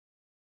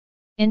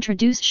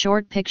Introduce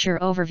short picture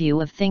overview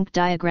of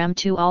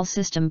Thinkdiag2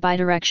 all-system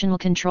bidirectional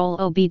control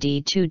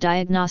OBD2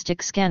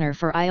 Diagnostic scanner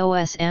for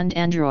iOS and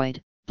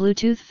Android,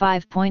 Bluetooth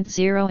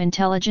 5.0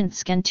 intelligent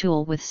scan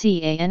tool with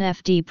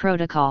CANFD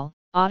protocol,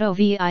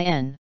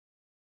 AutoVIN.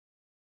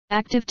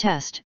 Active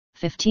test,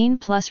 15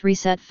 plus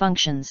reset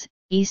functions,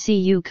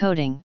 ECU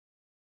coding.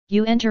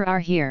 You enter are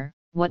here,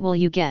 what will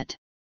you get?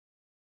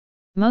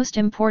 Most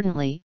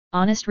importantly,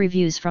 honest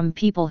reviews from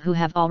people who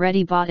have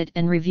already bought it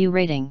and review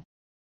rating.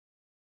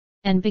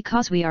 And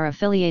because we are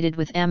affiliated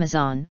with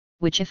Amazon,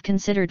 which if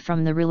considered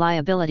from the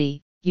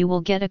reliability, you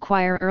will get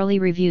acquire early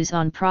reviews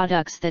on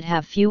products that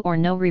have few or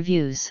no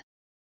reviews.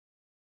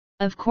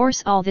 Of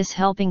course, all this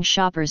helping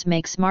shoppers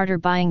make smarter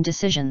buying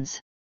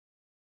decisions.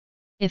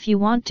 If you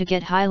want to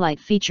get highlight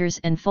features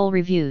and full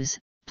reviews,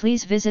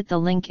 please visit the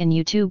link in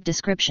YouTube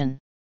description.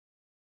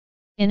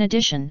 In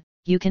addition,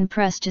 you can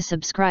press to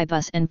subscribe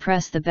us and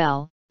press the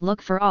bell, look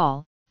for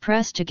all,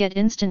 press to get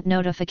instant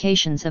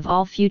notifications of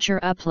all future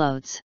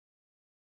uploads.